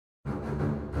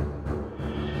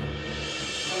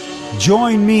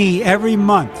Join me every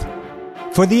month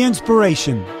for the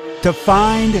inspiration to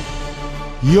find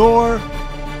your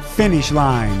finish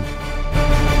line.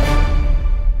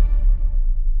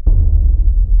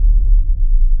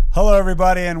 Hello,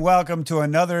 everybody, and welcome to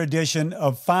another edition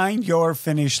of Find Your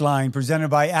Finish Line, presented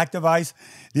by Activice,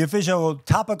 the official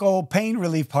topical pain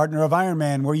relief partner of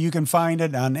Ironman, where you can find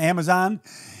it on Amazon,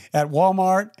 at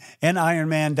Walmart, and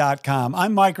Ironman.com.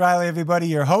 I'm Mike Riley, everybody,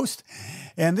 your host.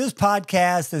 And this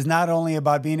podcast is not only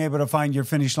about being able to find your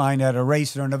finish line at a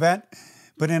race or an event,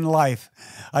 but in life.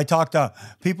 I talk to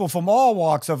people from all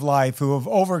walks of life who have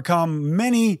overcome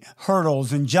many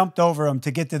hurdles and jumped over them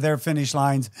to get to their finish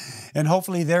lines. And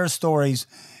hopefully their stories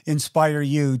inspire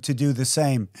you to do the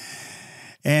same.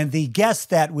 And the guest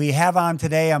that we have on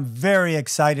today, I'm very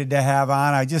excited to have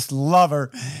on. I just love her.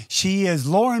 She is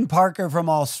Lauren Parker from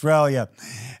Australia.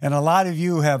 And a lot of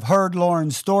you have heard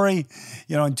Lauren's story.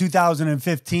 You know, in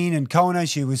 2015 in Kona,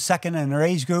 she was second in her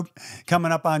age group,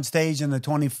 coming up on stage in the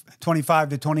 25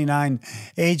 to 29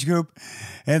 age group.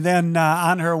 And then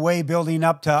on her way building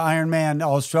up to Ironman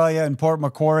Australia in Port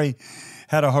Macquarie,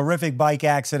 had a horrific bike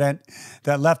accident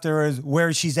that left her as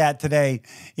where she's at today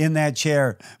in that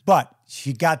chair. But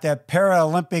she got that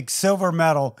Paralympic silver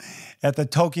medal at the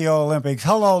Tokyo Olympics.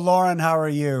 Hello, Lauren. How are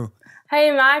you?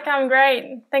 Hey, Mike. I'm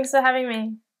great. Thanks for having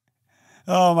me.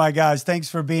 Oh, my gosh. Thanks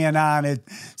for being on.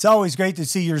 It's always great to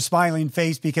see your smiling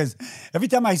face because every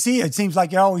time I see you, it seems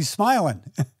like you're always smiling.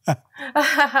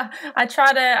 I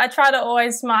try to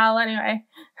always smile anyway.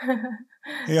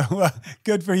 Yeah, well,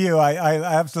 good for you. I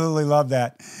absolutely love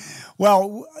that.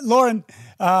 Well, Lauren,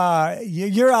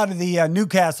 you're out of the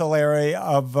Newcastle area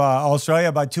of Australia,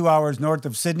 about 2 hours north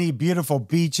of Sydney. Beautiful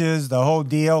beaches, the whole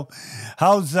deal.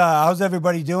 How's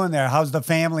everybody doing there? How's the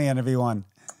family and everyone?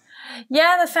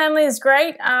 Yeah, the family is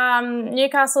great.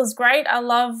 Newcastle is great. I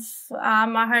love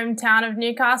my hometown of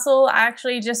Newcastle. I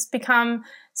actually just become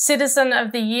Citizen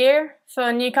of the Year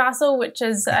for Newcastle, which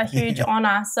is a huge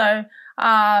honor. So,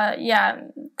 yeah,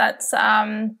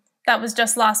 that was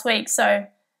just last week. So,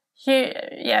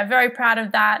 yeah, very proud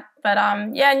of that. But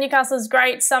yeah, Newcastle's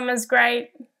great. Summer's great.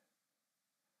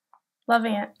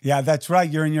 Loving it. Yeah, that's right.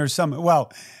 You're in your summer.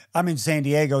 Well, I'm in San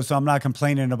Diego, so I'm not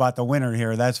complaining about the winter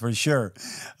here. That's for sure.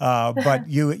 But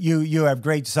you have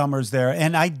great summers there.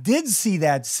 And I did see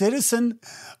that Citizen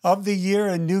of the Year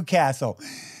in Newcastle.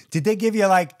 Did they give you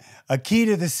like a key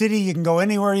to the city? You can go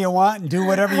anywhere you want and do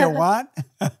whatever you want?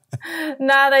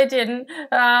 No, they didn't.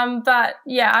 But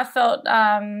yeah, I felt,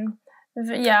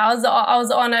 yeah, I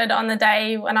was honored on the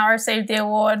day when I received the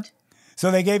award.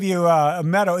 So they gave you a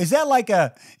medal. Is that like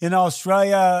in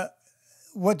Australia,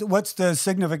 what's the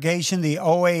signification, the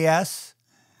OAS?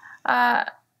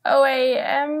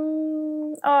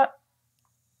 OAM?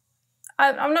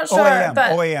 I'm not sure. OAM,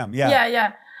 but OAM, yeah.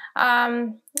 Yeah.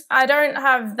 I don't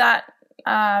have that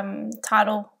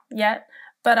title yet,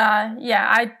 but yeah,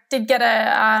 I did get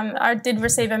I did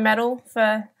receive a medal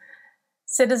for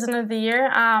Citizen of the Year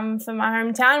for my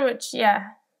hometown, which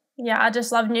yeah, I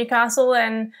just love Newcastle,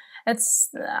 and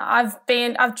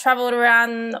I've traveled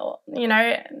around,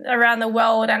 around the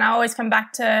world, and I always come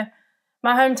back to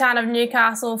my hometown of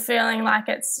Newcastle feeling like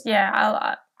it's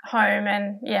home,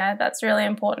 and yeah, that's really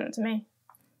important to me.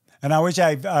 And I wish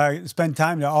I spent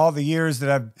time to all the years that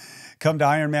I've come to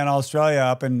Ironman Australia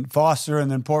up in Foster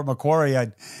and then Port Macquarie.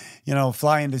 I'd,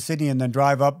 fly into Sydney and then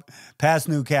drive up past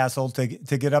Newcastle to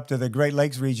get up to the Great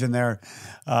Lakes region there.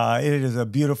 It is a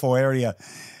beautiful area.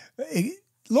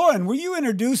 Lauren,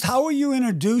 how were you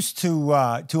introduced to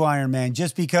Ironman?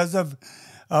 Just because of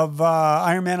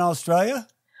Ironman Australia?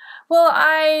 Well,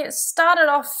 I started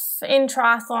off in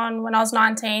triathlon when I was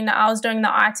 19. I was doing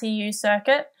the ITU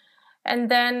circuit.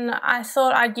 And then I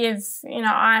thought I'd give,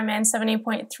 Ironman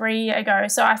 70.3 a go.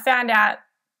 So I found out,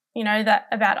 that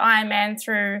about Ironman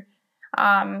through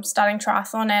starting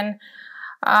triathlon. And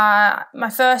my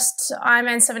first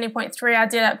Ironman 70.3 I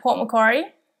did at Port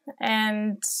Macquarie.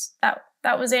 And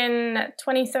that was in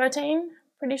 2013,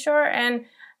 pretty sure. And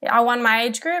I won my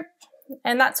age group.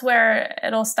 And that's where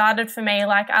it all started for me.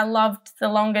 Like, I loved the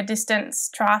longer distance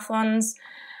triathlons.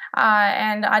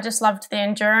 And I just loved the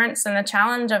endurance and the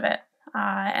challenge of it.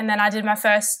 And then I did my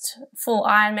first full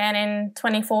Ironman in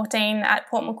 2014 at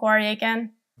Port Macquarie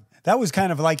again. That was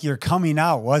kind of like your coming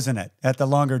out, wasn't it, at the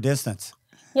longer distance?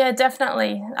 Yeah,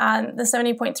 definitely. The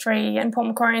 70.3 in Port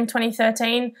Macquarie in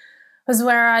 2013 was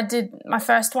where I did my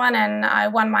first one, and I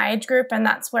won my age group, and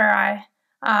that's where I,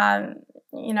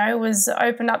 was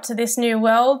opened up to this new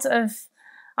world of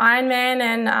Ironman,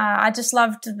 and I just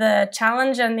loved the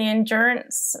challenge and the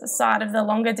endurance side of the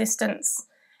longer distance.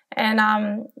 And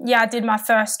I did my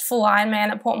first full Ironman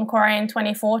at Port Macquarie in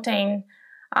 2014,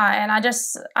 And I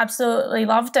just absolutely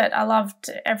loved it. I loved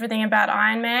everything about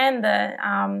Ironman,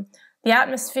 the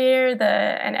atmosphere,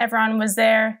 and everyone was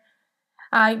there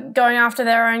going after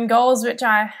their own goals, which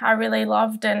I really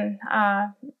loved. And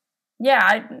yeah,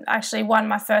 I actually won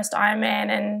my first Ironman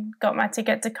and got my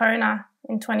ticket to Kona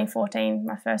in 2014,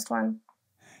 my first one.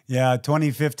 Yeah,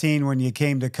 2015 when you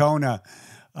came to Kona.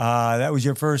 That was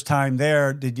your first time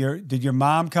there. Did your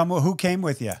mom come? Who came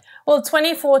with you? Well,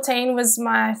 2014 was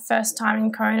my first time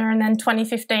in Kona, and then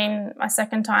 2015 my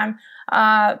second time.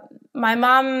 My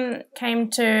mum came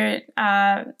to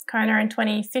Kona in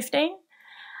 2015,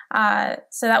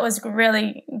 so that was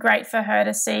really great for her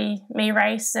to see me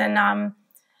race, and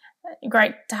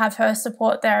great to have her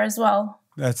support there as well.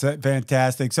 That's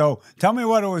fantastic. So tell me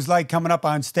what it was like coming up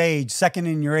on stage, second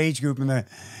in your age group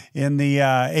in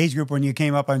the age group when you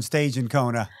came up on stage in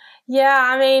Kona. Yeah,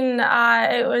 I mean,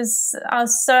 I was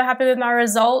so happy with my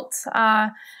result.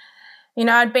 You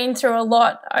know, I'd been through a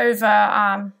lot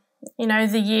over, you know,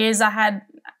 the years. I had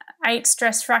 8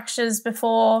 stress fractures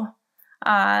before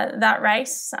that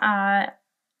race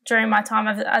during my time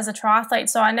as a triathlete.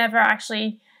 So I never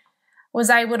actually was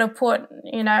able to put,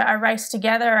 you know, a race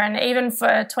together. And even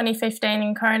for 2015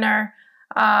 in Kona,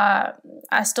 I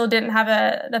still didn't have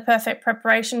the perfect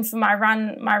preparation for my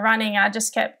running. I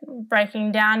just kept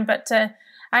breaking down. But to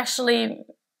actually,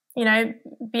 you know,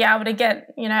 be able to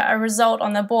get, you know, a result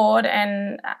on the board,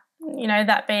 and, you know,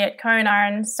 that be at Kona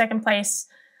and second place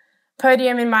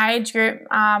podium in my age group,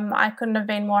 I couldn't have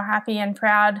been more happy and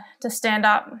proud to stand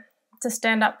up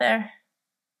there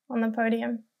on the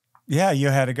podium. Yeah, you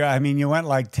had a go. I mean, you went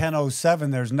like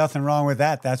 10:07. There's nothing wrong with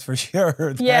that. That's for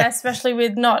sure. Yeah, especially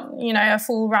with not, you know, a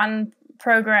full run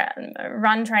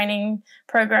training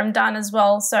program done as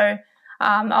well. So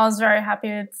I was very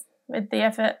happy with the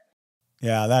effort.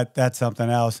 Yeah, that's something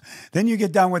else. Then you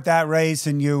get done with that race,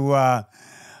 and you are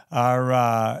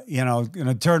you know, going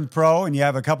to turn pro, and you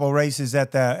have a couple of races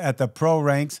at the pro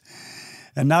ranks,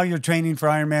 and now you're training for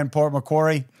Ironman Port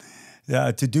Macquarie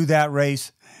to do that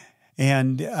race.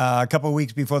 And a couple of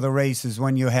weeks before the race is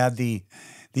when you had the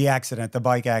accident, the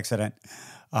bike accident.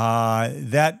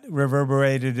 That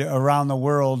reverberated around the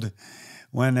world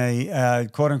when a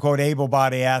quote-unquote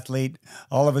able-bodied athlete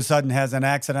all of a sudden has an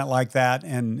accident like that,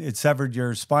 and it severed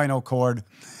your spinal cord.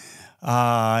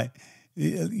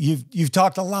 You've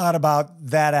talked a lot about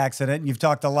that accident, and you've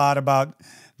talked a lot about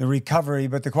the recovery,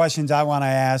 but the questions I want to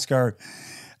ask are,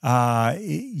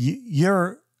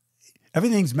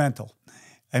 everything's mental.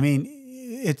 I mean,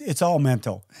 it's all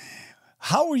mental.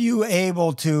 How were you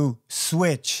able to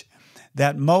switch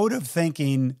that mode of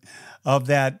thinking of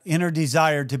that inner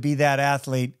desire to be that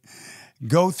athlete,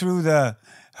 go through the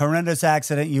horrendous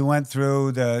accident you went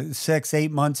through, the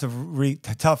 6-8 months of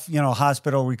tough, you know,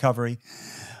 hospital recovery,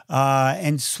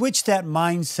 and switch that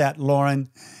mindset, Lauren,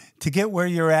 to get where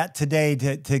you're at today,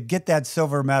 to get that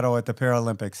silver medal at the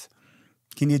Paralympics?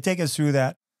 Can you take us through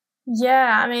that?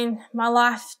 Yeah, I mean, my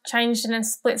life changed in a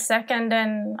split second,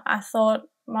 and I thought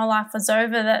my life was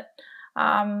over, that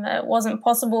it wasn't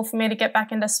possible for me to get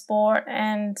back into sport,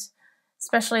 and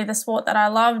especially the sport that I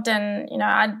loved. And, you know,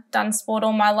 I'd done sport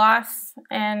all my life,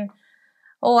 and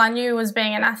all I knew was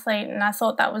being an athlete, and I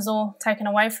thought that was all taken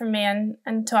away from me, and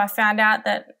until I found out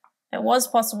that it was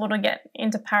possible to get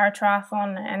into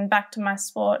paratriathlon and back to my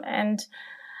sport. And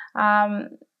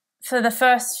for the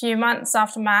first few months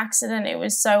after my accident, it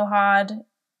was so hard,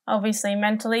 obviously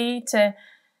mentally, to,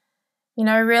 you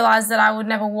know, realize that I would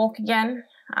never walk again.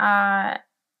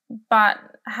 But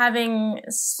having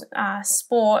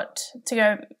sport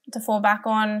to fall back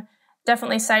on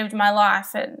definitely saved my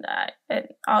life.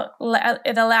 It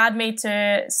allowed me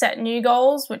to set new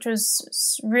goals, which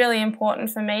was really important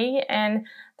for me, and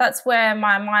that's where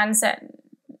my mindset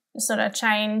sort of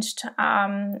changed.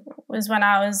 Was when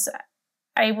I was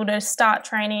able to start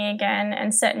training again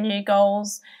and set new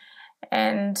goals,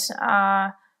 and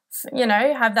you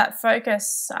know, have that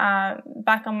focus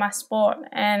back on my sport.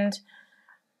 And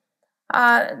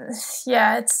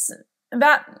yeah, it's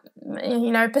about,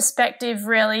 you know, perspective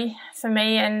really for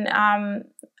me, and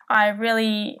I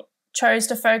really chose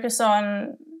to focus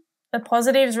on the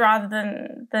positives rather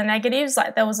than the negatives.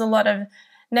 Like, there was a lot of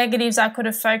negatives I could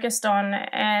have focused on,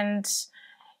 and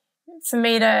for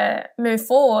me to move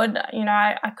forward, you know,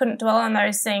 I couldn't dwell on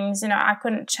those things. You know, I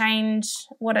couldn't change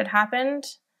what had happened.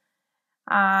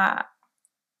 I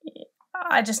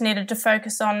just needed to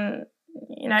focus on,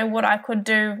 you know, what I could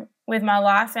do with my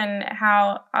life and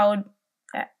how I would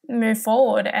move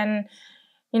forward. And,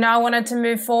 you know, I wanted to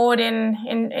move forward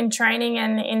in training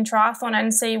and in triathlon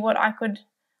and see what I could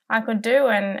do.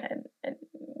 And it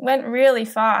went really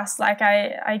fast. Like,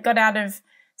 I got out of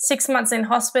 6 months in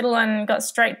hospital and got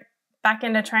straight back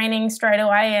into training straight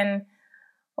away. And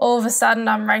all of a sudden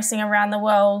I'm racing around the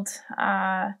world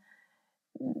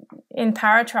in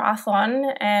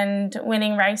paratriathlon and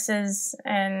winning races,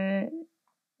 and,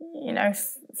 you know,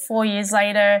 4 years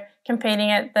later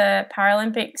competing at the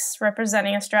Paralympics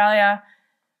representing Australia.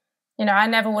 You know, I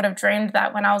never would have dreamed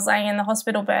that when I was laying in the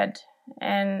hospital bed.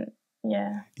 And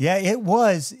yeah, it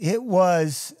was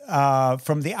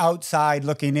from the outside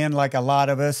looking in, like a lot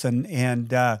of us, and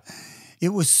it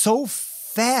was so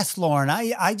fast, Lauren.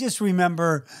 I just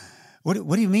remember, what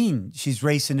do you mean she's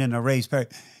racing in a race?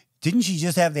 Didn't she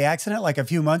just have the accident like a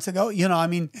few months ago? You know, I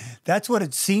mean, that's what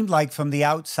it seemed like from the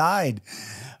outside.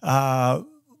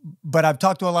 But I've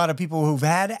talked to a lot of people who've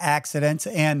had accidents,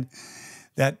 and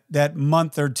that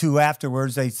month or two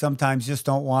afterwards, they sometimes just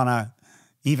don't want to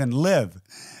even live.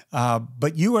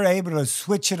 But you were able to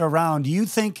switch it around. Do you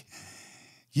think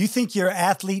your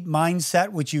athlete mindset,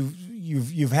 which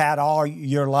you've had all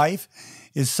your life,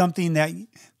 is something that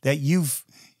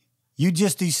you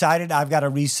just decided, I've got to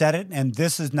reset it, and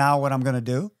this is now what I'm going to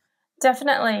do?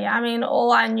 Definitely. I mean,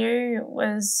 all I knew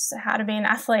was how to be an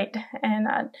athlete, and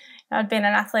I'd been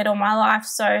an athlete all my life.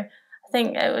 So I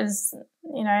think it was,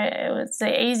 you know, it was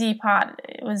the easy part.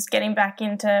 It was getting back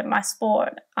into my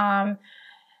sport.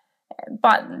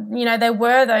 But, you know, there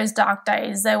were those dark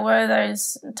days. There were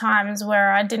those times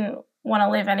where I didn't want to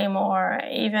live anymore,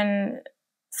 even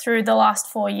through the last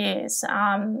 4 years.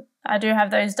 I do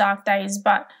have those dark days,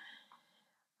 but,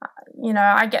 you know,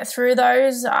 I get through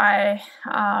those.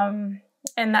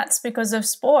 And that's because of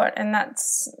sport, and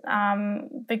that's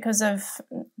because of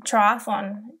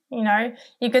triathlon. You know,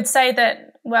 you could say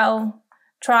that, well,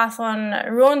 triathlon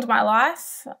ruined my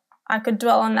life. I could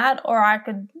dwell on that, or I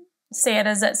could see it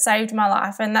as it saved my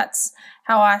life. And that's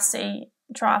how I see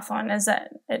triathlon, is that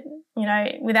it, you know,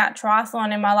 without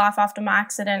triathlon in my life after my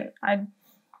accident,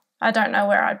 I don't know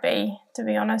where I'd be, to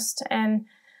be honest. And,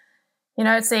 you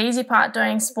know, it's the easy part,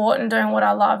 doing sport and doing what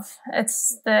I love.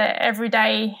 It's the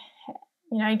everyday,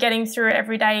 you know, getting through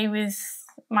every day with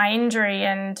my injury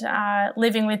and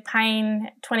living with pain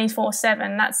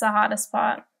 24/7. That's the hardest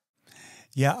part.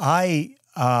 Yeah, I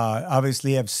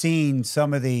obviously have seen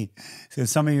some of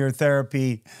your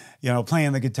therapy, you know,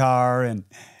 playing the guitar. And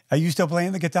are you still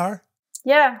playing the guitar?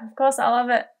 Yeah, of course. I love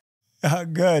it.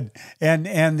 Good. And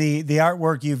the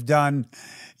artwork you've done,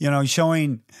 you know,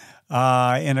 showing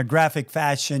in a graphic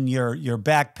fashion your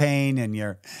back pain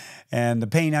and the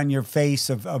pain on your face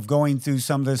of going through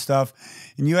some of this stuff.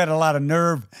 And you had a lot of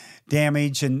nerve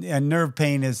damage, and nerve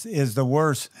pain is the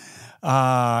worst.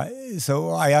 So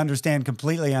I understand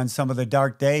completely on some of the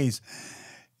dark days.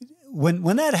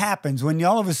 When that happens, when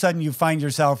all of a sudden you find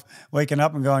yourself waking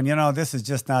up and going, you know, this is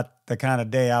just not the kind of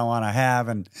day I want to have,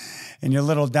 and you're a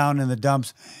little down in the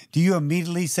dumps, do you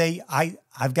immediately say,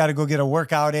 I've got to go get a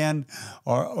workout in,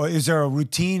 or is there a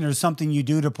routine or something you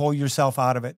do to pull yourself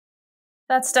out of it?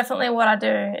 That's definitely what I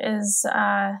do, is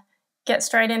get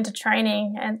straight into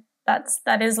training, and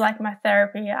that is like my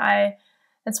therapy.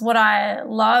 It's what I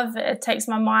love. It takes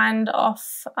my mind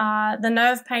off the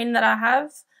nerve pain that I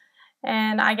have,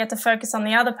 and I get to focus on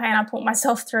the other pain I put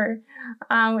myself through,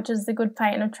 which is the good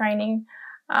pain of training.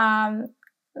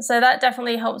 So that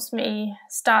definitely helps me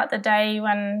start the day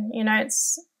when, you know,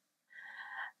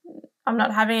 I'm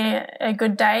not having a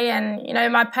good day, and, you know,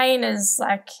 my pain is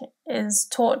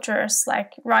torturous.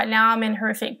 Like right now I'm in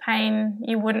horrific pain.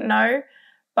 You wouldn't know,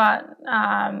 but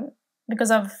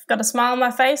because I've got a smile on my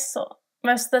face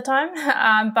most of the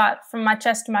time, but from my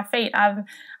chest to my feet,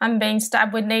 I'm being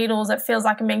stabbed with needles. It feels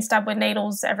like I'm being stabbed with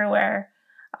needles everywhere,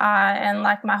 and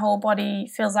like my whole body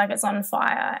feels like it's on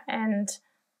fire. And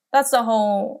that's the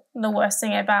worst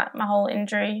thing about my whole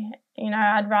injury. You know,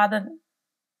 I'd rather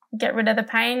get rid of the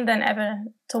pain than ever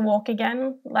to walk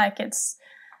again. Like it's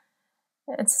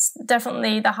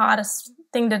definitely the hardest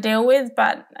thing to deal with,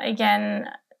 but again,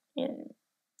 you know,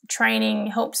 training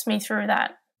helps me through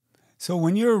that. So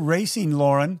when you're racing,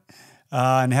 Lauren,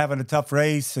 and having a tough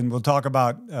race, and we'll talk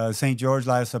about St. George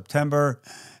last September,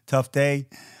 tough day,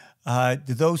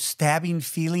 do those stabbing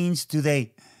feelings, do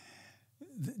they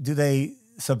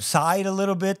subside a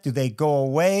little bit? Do they go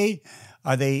away?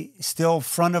 Are they still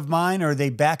front of mind, or are they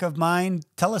back of mind?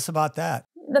 Tell us about that.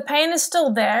 The pain is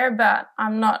still there, but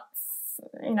I'm not,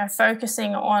 you know,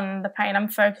 focusing on the pain. I'm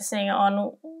focusing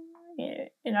on,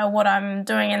 you know, what I'm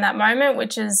doing in that moment,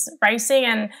 which is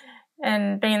racing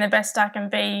and being the best I can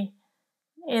be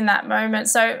in that moment.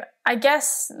 So I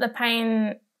guess the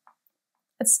pain,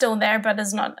 it's still there, but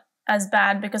it's not as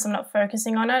bad because I'm not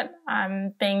focusing on it.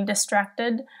 I'm being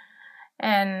distracted.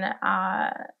 And,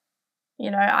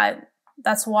 you know,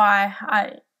 that's why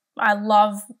I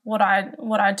love what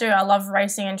I do. I love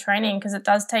racing and training because it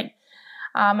does take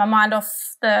my mind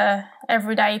off the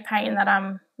everyday pain that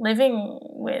I'm living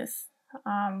with.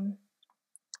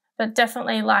 But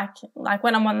definitely, like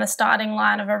when I'm on the starting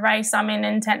line of a race, I'm in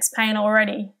intense pain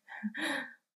already.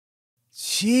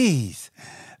 Jeez.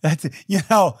 That's,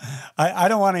 I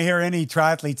don't want to hear any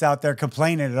triathletes out there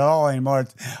complaining at all anymore.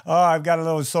 Oh, I've got a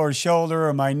little sore shoulder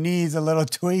or my knee's a little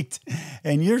tweaked.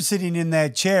 And you're sitting in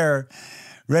that chair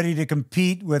ready to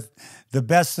compete with the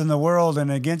best in the world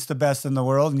and against the best in the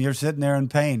world, and you're sitting there in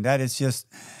pain. That is just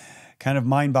kind of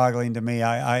mind-boggling to me.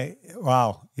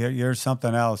 Wow, you're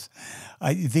something else.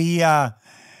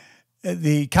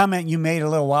 The comment you made a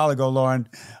little while ago, Lauren,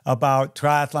 about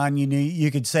triathlon,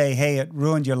 you could say, hey, it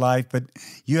ruined your life, but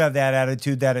you have that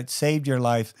attitude that it saved your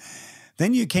life.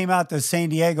 Then you came out to San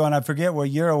Diego, and I forget what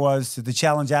year it was, to the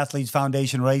Challenge Athletes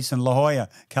Foundation race in La Jolla,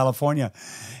 California.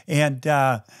 And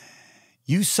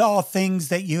you saw things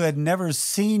that you had never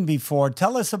seen before.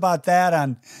 Tell us about that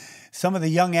on some of the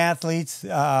young athletes,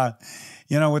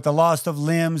 with the loss of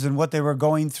limbs and what they were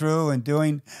going through and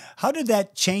doing. How did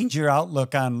that change your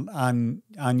outlook on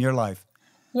your life?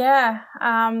 Yeah.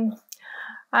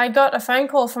 I got a phone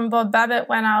call from Bob Babbitt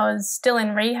when I was still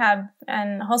in rehab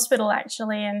and hospital,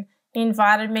 actually, and he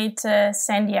invited me to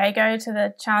San Diego to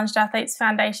the Challenged Athletes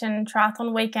Foundation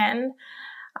triathlon weekend.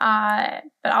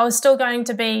 But I was still going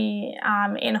to be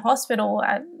in hospital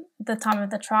at the time of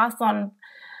the triathlon.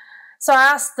 So I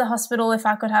asked the hospital if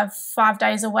I could have 5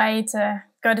 days away to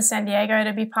go to San Diego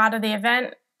to be part of the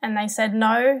event, and they said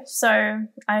no. So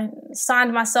I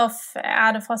signed myself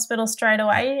out of hospital straight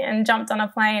away and jumped on a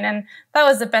plane, and that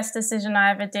was the best decision I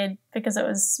ever did because it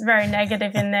was very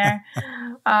negative in there.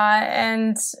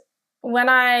 And when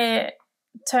I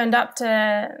turned up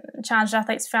to Challenged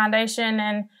Athletes Foundation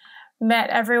and met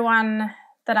everyone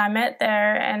that I met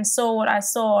there and saw what I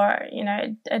saw,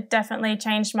 it definitely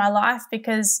changed my life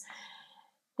because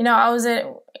I was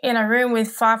in a room with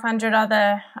 500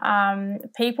 other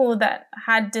people that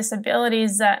had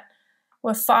disabilities that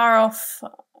were far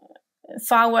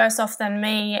worse off than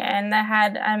me, and they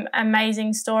had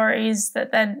amazing stories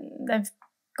that they've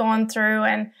gone through,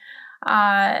 and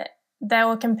they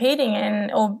were competing in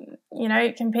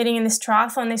this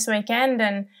triathlon this weekend.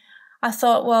 And I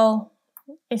thought, well,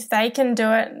 if they can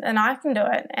do it, then I can do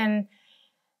it. And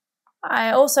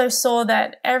I also saw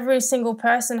that every single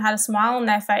person had a smile on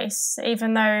their face,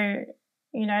 even though,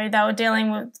 they were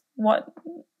dealing with what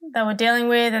they were dealing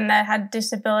with, and they had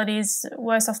disabilities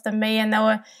worse off than me. And there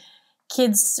were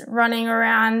kids running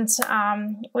around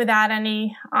without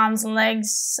any arms and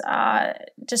legs,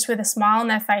 just with a smile on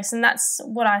their face. And that's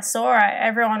what I saw.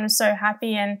 Everyone was so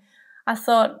happy. And I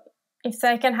thought, if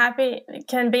they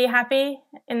can be happy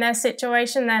in their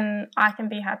situation, then I can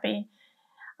be happy.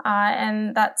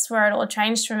 And that's where it all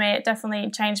changed for me. It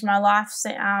definitely changed my life,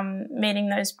 meeting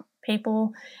those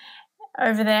people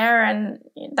over there. And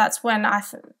that's when I,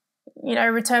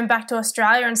 returned back to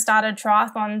Australia and started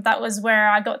triathlon. That was where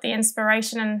I got the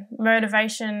inspiration and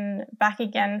motivation back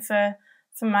again for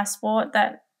my sport,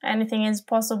 that anything is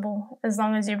possible as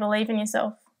long as you believe in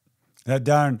yourself. That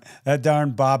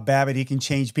darn Bob Babbitt, he can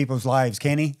change people's lives,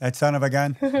 can he? That son of a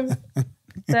gun?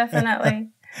 Definitely.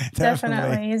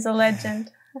 Definitely. He's a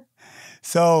legend.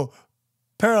 So,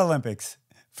 Paralympics,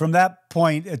 from that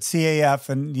point at CAF,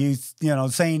 and you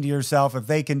saying to yourself, if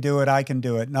they can do it, I can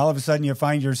do it. And all of a sudden you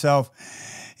find yourself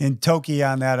in Tokyo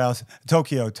on that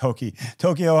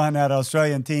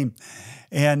Australian team.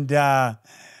 And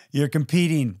you're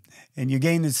competing and you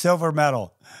gain the silver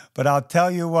medal. But I'll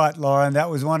tell you what, Lauren, that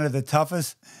was one of the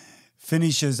toughest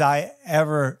finishes I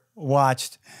ever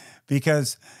watched,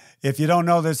 because if you don't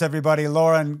know this, everybody,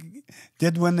 Lauren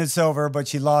did win the silver, but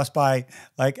she lost by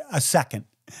like a second.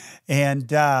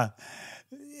 And I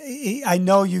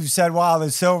know you've said, wow,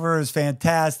 the silver is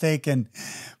fantastic,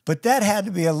 but that had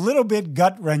to be a little bit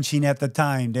gut-wrenching at the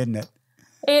time, didn't it?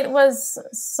 It was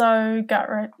so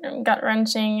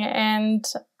gut-wrenching, and,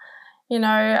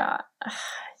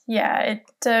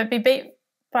 to be beat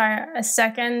by a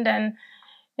second, and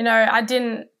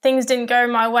things didn't go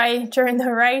my way during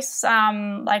the race.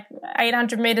 Like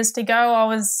 800 meters to go, I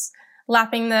was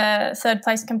lapping the third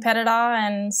place competitor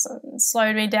and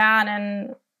slowed me down,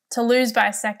 and to lose by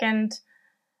a second,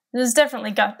 it was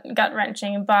definitely gut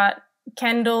wrenching. But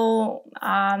Kendall,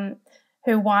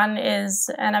 who won, is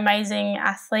an amazing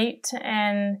athlete,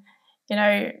 and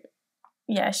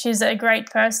she's a great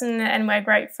person, and we're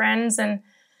great friends.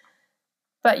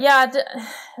 But yeah,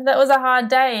 that was a hard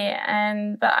day,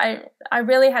 but I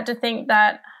really had to think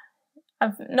that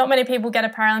not many people get a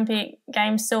Paralympic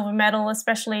Games silver medal,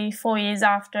 especially 4 years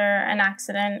after an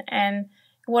accident. And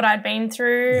what I'd been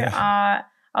through. Yeah.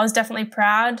 I was definitely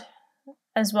proud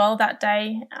as well that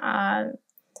day.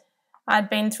 I'd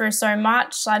been through so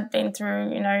much. I'd been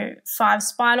through, 5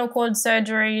 spinal cord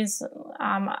surgeries,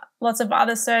 lots of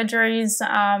other surgeries.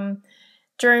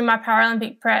 During my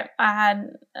Paralympic prep, I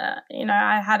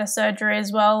had a surgery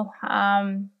as well.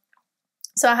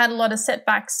 So I had a lot of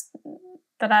setbacks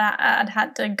that I'd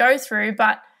had to go through.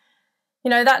 But,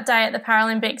 that day at the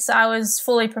Paralympics, I was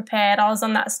fully prepared. I was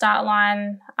on that start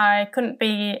line. I couldn't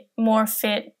be more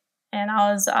fit, and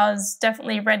I was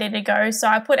definitely ready to go. So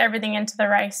I put everything into the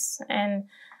race, and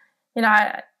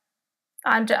I'm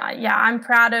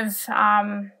proud of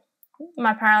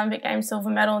my Paralympic Games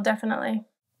silver medal, definitely.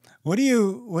 What do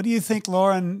you think,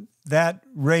 Lauren, that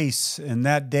race and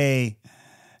that day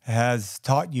has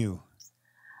taught you?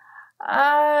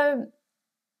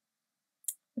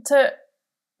 To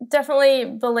definitely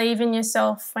believe in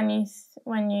yourself when you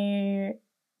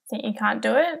think you can't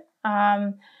do it.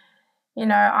 My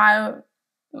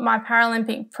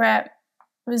Paralympic prep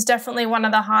was definitely one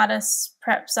of the hardest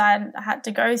preps I had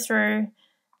to go through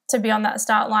to be on that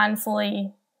start line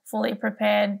fully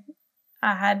prepared.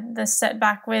 I had the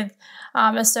setback with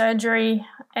a surgery,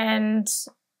 and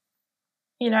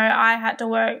I had to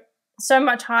work so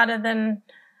much harder than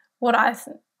what I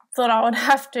thought I would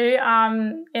have to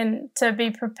to be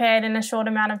prepared in a short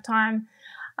amount of time.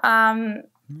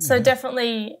 So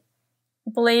definitely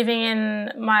believing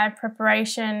in my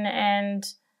preparation, and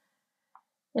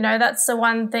that's the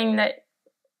one thing that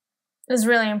is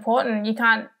really important. You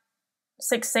can't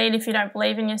succeed if you don't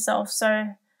believe in yourself. So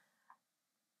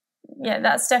yeah,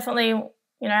 that's definitely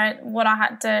what I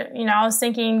had to. I was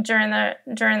thinking during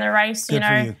the race. Good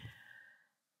for you.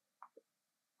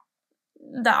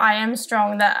 That I am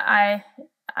strong. That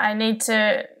I need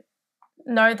to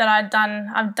know that I've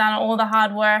done all the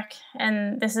hard work,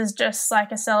 and this is just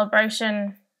like a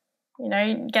celebration.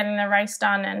 Getting the race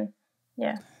done, and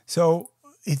yeah. So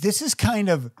this is kind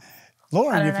of,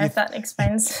 Lauren. I don't know if that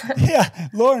explains. Yeah,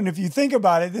 Lauren, if you think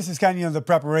about it, this is kind of the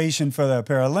preparation for the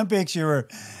Paralympics. You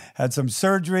had some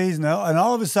surgeries, and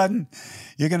all of a sudden,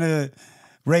 you're going to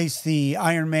race the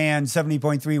IRONMAN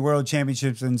 70.3 World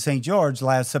Championships in St. George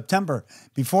last September.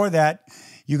 Before that,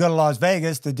 you go to Las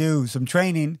Vegas to do some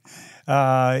training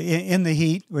in the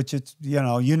heat, which it's you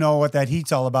know what that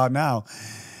heat's all about now.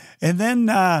 And then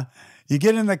you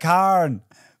get in the car and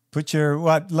put your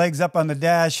legs up on the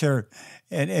dash or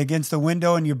against the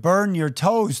window, and you burn your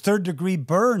toes, 3rd-degree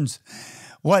burns.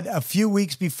 A few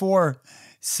weeks before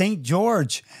St.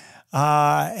 George,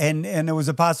 and there was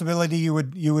a possibility you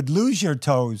would lose your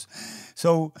toes.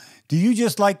 So, do you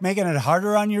just like making it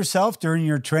harder on yourself during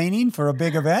your training for a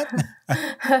big event?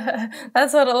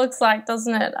 That's what it looks like,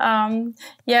 doesn't it?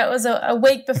 Yeah, it was a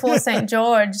week before St.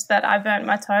 George that I burnt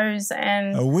my toes,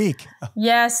 and a week.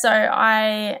 Yeah, so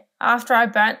after I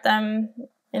burnt them,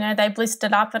 they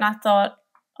blistered up, and I thought,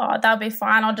 oh, they'll be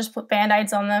fine. I'll just put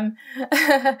Band-Aids on them.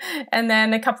 And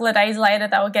then a couple of days later,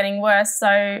 they were getting worse.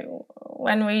 So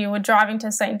when we were driving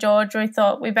to St. George, we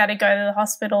thought we better go to the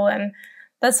hospital. And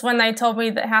that's when they told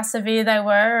me how severe they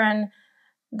were, and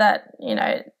that,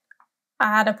 I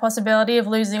had a possibility of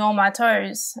losing all my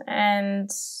toes.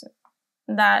 And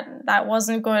that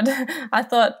wasn't good. I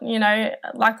thought,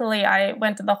 luckily I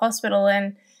went to the hospital,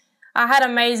 and I had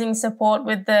amazing support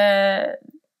with the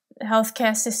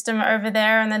healthcare system over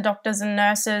there, and the doctors and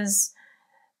nurses.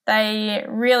 They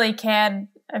really cared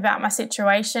about my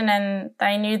situation, and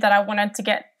they knew that I wanted to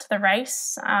get to the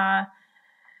race,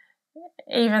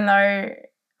 even though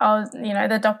I was,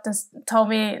 the doctors told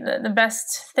me that the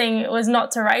best thing was not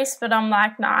to race, but I'm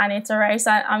like, no, I need to race.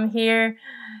 I'm here.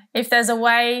 If there's a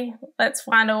way, let's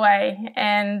find a way.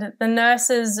 And the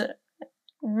nurses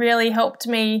really helped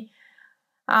me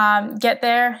get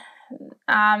there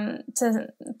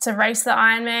to race the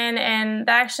Ironman, and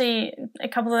they actually, a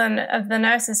couple of the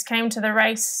nurses came to the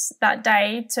race that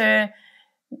day to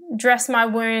dress my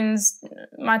wounds,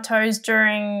 my toes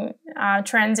during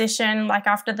transition, like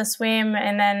after the swim,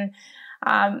 and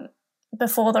then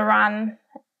before the run,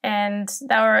 and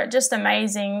they were just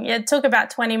amazing. It took about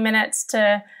 20 minutes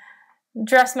to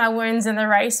dress my wounds in the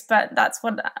race, but that's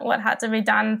what had to be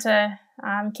done to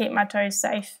keep my toes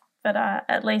safe. But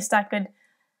at least I could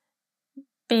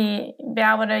be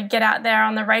able to get out there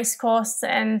on the race course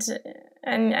and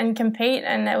compete,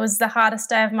 and it was the hardest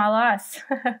day of my life.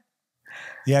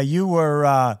 Yeah, you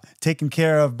were taken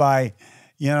care of by,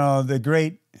 the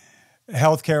great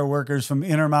healthcare workers from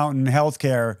Intermountain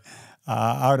Healthcare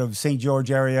out of St.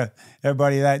 George area.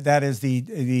 Everybody, that is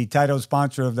the title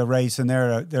sponsor of the race, and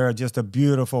they're just a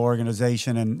beautiful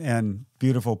organization and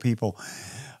beautiful people.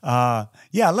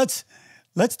 Yeah, let's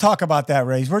let's talk about that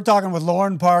race. We're talking with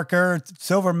Lauren Parker,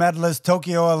 silver medalist,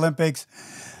 Tokyo Olympics.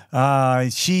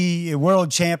 She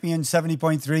world champion,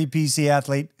 70.3 PC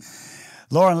athlete.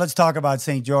 Lauren, let's talk about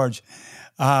St. George.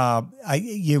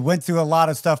 You went through a lot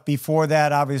of stuff before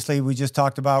that. Obviously, we just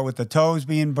talked about with the toes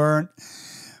being burnt.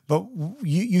 But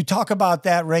you talk about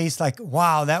that race like,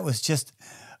 wow, that was just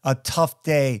a tough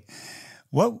day.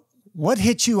 What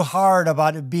hit you hard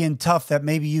about it being tough that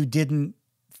maybe you didn't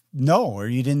know or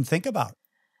you didn't think about?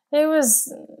 It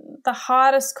was the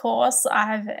hardest course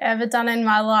I've ever done in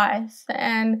my life.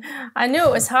 And I knew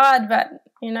it was hard, but,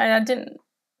 I didn't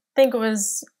think it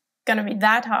was going to be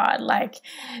that hard. Like,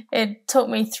 it took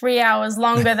me 3 hours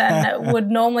longer than it would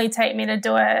normally take me to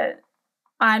do a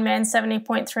Ironman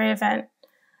 70.3 event.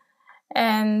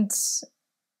 And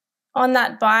on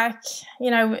that bike,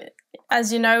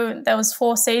 as you know, there was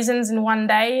 4 seasons in one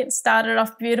day. It started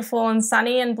off beautiful and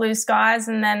sunny and blue skies,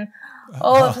 and then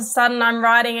all of a sudden I'm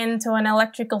riding into an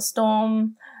electrical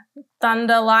storm,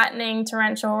 thunder, lightning,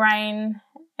 torrential rain.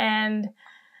 And,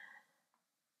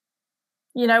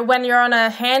 when you're on a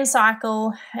hand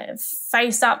cycle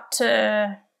face up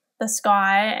to the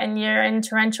sky and you're in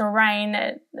torrential rain,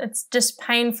 it's just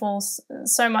painful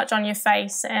so much on your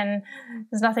face, and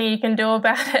there's nothing you can do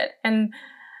about it. And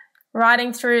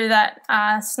riding through that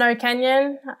snow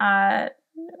canyon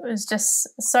was just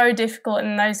so difficult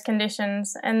in those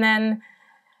conditions. And then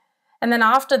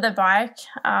after the bike,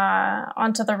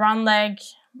 onto the run leg,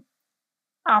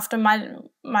 after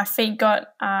my feet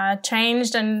got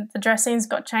changed and the dressings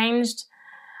got changed,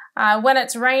 when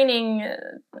it's raining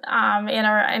in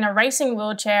a racing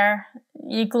wheelchair,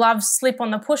 your gloves slip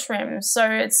on the push rims, so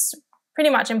it's pretty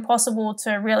much impossible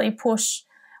to really push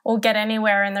or get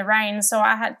anywhere in the rain. So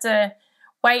I had to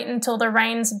wait until the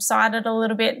rain subsided a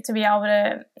little bit to be able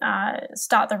to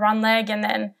start the run leg. And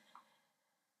then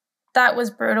that was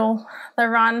brutal, the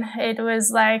run. It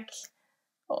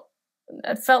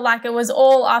felt like it was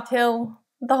all uphill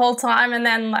the whole time, and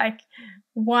then like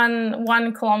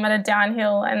one kilometer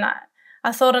downhill. And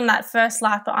I thought on that first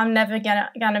lap, I'm never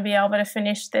gonna be able to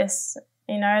finish this.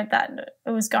 That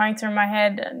it was going through my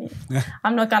head.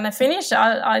 I'm not going to finish,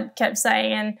 I kept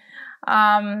saying.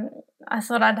 And I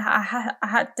thought I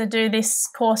had to do this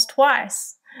course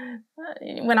twice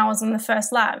when I was on the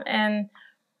first lap. And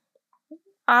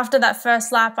after that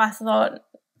first lap, I thought,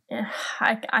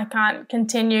 I can't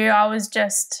continue. I was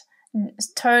just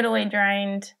totally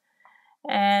drained.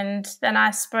 And then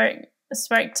I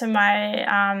spoke to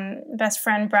my best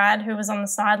friend, Brad, who was on the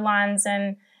sidelines,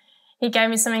 and he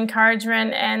gave me some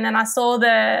encouragement. And then I saw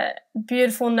the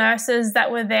beautiful nurses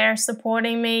that were there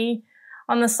supporting me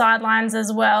on the sidelines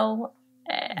as well.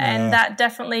 And that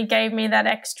definitely gave me that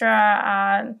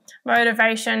extra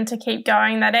motivation to keep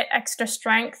going, that extra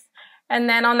strength. And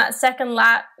then on that second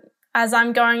lap, as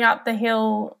I'm going up the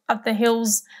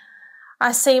hills,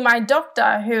 I see my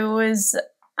doctor, who was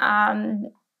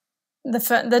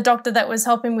the doctor that was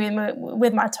helping me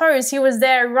with my toes. He was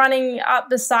there running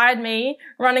up beside me,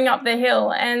 running up the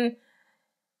hill. And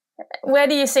where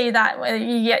do you see that? Where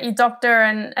you get your doctor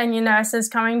and your nurses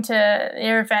coming to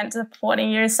your event supporting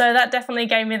you. So that definitely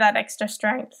gave me that extra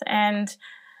strength. And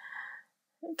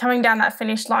coming down that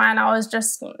finish line,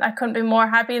 I couldn't be more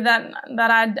happy that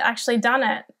I'd actually done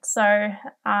it. So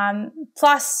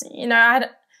plus, I had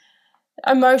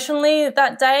emotionally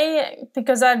that day,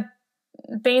 because I'd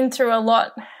been through a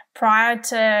lot prior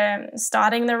to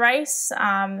starting the race,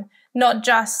 not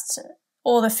just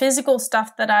all the physical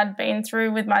stuff that I'd been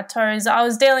through with my toes. I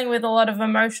was dealing with a lot of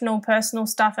emotional, personal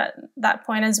stuff at that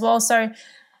point as well. So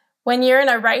when you're in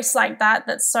a race like that,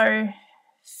 that's so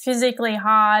physically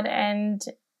hard and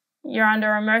you're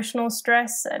under emotional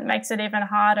stress, it makes it even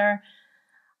harder.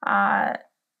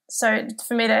 So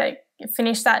for me to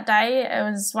finish that day, it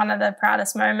was one of the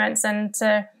proudest moments, and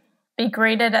to be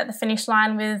greeted at the finish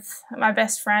line with my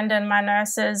best friend and my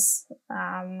nurses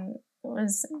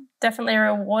was definitely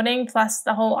rewarding. Plus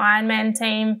the whole Ironman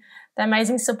team, the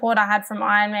amazing support I had from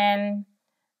Ironman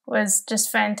was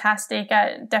just fantastic.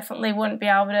 I definitely wouldn't be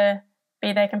able to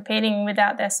be there competing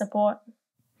without their support.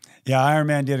 Yeah,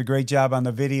 Ironman did a great job on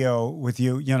the video with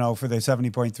you, for the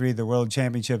 70.3, the World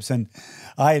Championships. And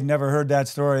I had never heard that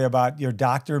story about your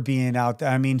doctor being out there.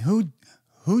 I mean, who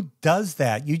does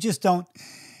that? You just don't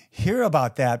hear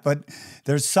about that. But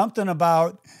there's something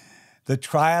about the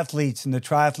triathletes and the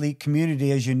triathlete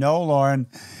community, as you know, Lauren,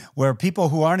 where people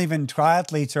who aren't even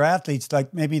triathletes or athletes,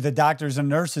 like maybe the doctors and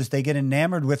nurses, they get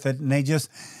enamored with it, and they just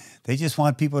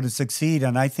want people to succeed.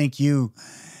 And I think you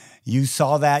you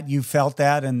saw that, you felt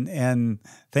that, and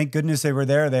thank goodness they were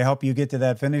there. They helped you get to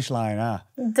that finish line, huh?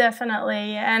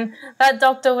 Definitely. And that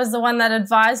doctor was the one that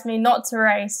advised me not to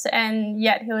race, and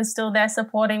yet he was still there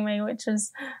supporting me, which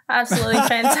is absolutely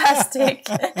fantastic.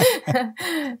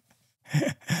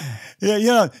 Yeah, you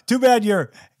know, too bad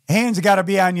your hands got to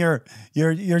be on your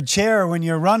chair when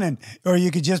you're running, or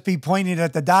you could just be pointing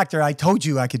at the doctor. I told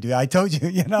you I could do it. I told you,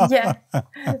 you know. Yeah,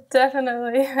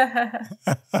 definitely.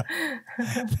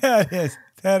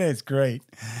 That is great.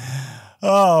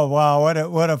 Oh, wow.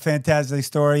 What a fantastic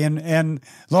story. And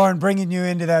Lauren, bringing you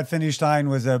into that finish line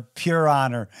was a pure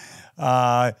honor.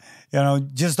 You know,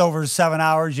 just over 7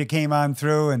 hours you came on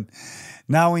through, and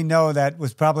now we know that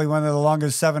was probably one of the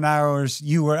longest 7 hours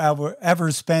you were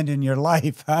ever spent in your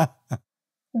life, huh?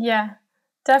 Yeah,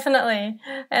 definitely.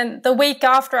 And the week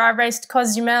after I raced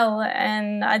Cozumel,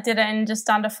 and I did it in just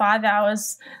under 5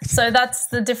 hours. So that's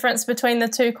the difference between the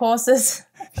two courses.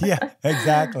 Yeah,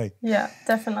 exactly. Yeah,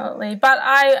 definitely. But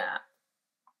I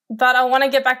want to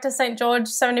get back to St. George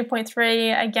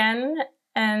 70.3 again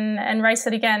and race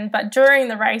it again. But during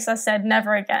the race, I said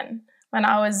never again.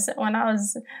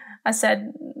 I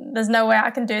said, there's no way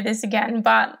I can do this again,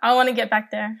 but I want to get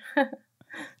back there.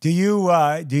 Do you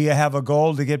have a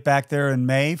goal to get back there in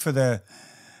May for the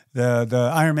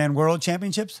Ironman World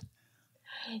Championships?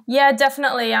 Yeah,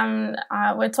 definitely.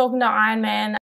 We're talking to Ironman.